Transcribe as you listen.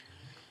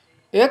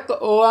ਇੱਕ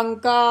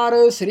ਓੰਕਾਰ।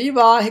 ਸ੍ਰੀ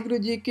ਵਾਹਿਗੁਰੂ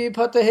ਜੀ ਕੀ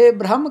ਫਤਿਹ।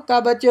 ਬ੍ਰਹਮ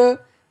ਕਵਚ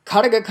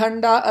ਖੜਗ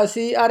ਖੰਡਾ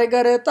ਅਸੀਂ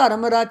ਅਰਗਰ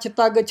ਧਰਮ ਰਛ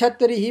ਤਗ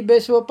ਛਤਰੀ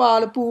ਵਿਸ਼ਵ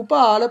ਭਾਲ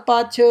ਭੂਪਾਲ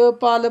ਪਛ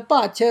ਪਲ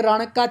ਭਛ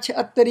ਰਣ ਕਛ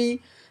ਅਤਰੀ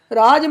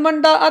ਰਾਜ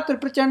ਮੰਡਾ ਅਤਰ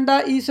ਪ੍ਰਚੰਡਾ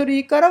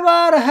ਈਸ਼ਵਰੀ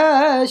ਕਰਵਾਰ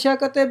ਹੈ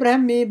ਸ਼ਕਤ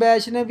ਬ੍ਰਹਮੀ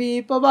ਵੈਸ਼ਨਵੀ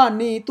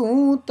ਭਵਾਨੀ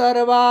ਤੂੰ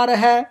ਤਰਵਾਰ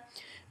ਹੈ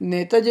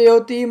ਨਿਤ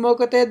ज्योति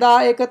मुक्त दा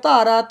एक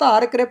धारा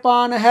धार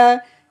कृपान है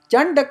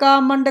चंडका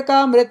मंडका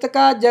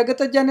मृतका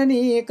जगत जननी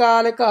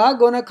काल का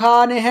गुण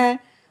खान है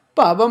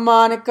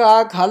भवमान का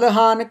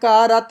खलहान का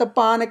रत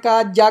पान का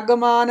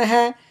जगमान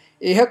है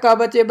यह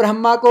कवच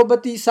ब्रह्मा को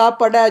बतीसा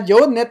पढ़ै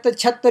जो नित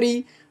छतरी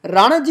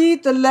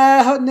रणजीत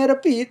लह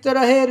निर्भीत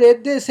रहे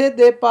रेदे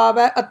सेदे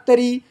पावै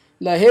अतरी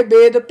लहे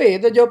बेद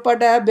भेद जो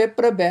पढ़ै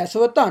विप्र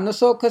वैसव धन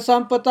सुख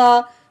संपता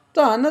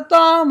ਧਨ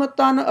ਤਾਮ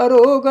ਤਨ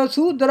ਅਰੋਗ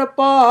ਸੂਦਰ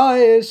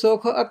ਪਾਏ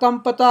ਸੁਖ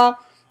ਅਕੰਪਤਾ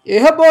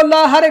ਇਹ ਬੋਲਾ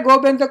ਹਰਿ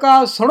ਗੋਬਿੰਦ ਕਾ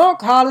ਸੁਣੋ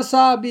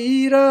ਖਾਲਸਾ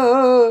ਵੀਰ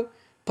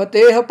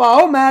ਫਤਿਹ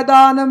ਪਾਓ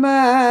ਮੈਦਾਨ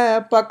ਮੈਂ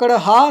ਪਕੜ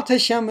ਹਾਥ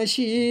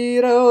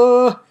ਸ਼ਮਸ਼ੀਰ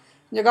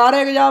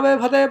ਜਗਾਰੇ ਜਾਵੇ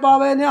ਫਤਿਹ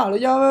ਪਾਵੇ ਨਿਹਾਲ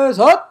ਜਾਵੇ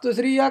ਸਤਿ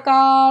ਸ੍ਰੀ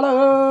ਅਕਾਲ।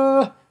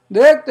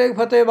 ਦੇਖ ਤੇਗ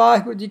ਫਤਿਹ।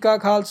 ਵਾਹਿਗੁਰੂ ਜੀ ਕਾ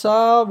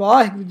ਖਾਲਸਾ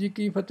ਵਾਹਿਗੁਰੂ ਜੀ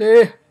ਕੀ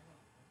ਫਤਿਹ।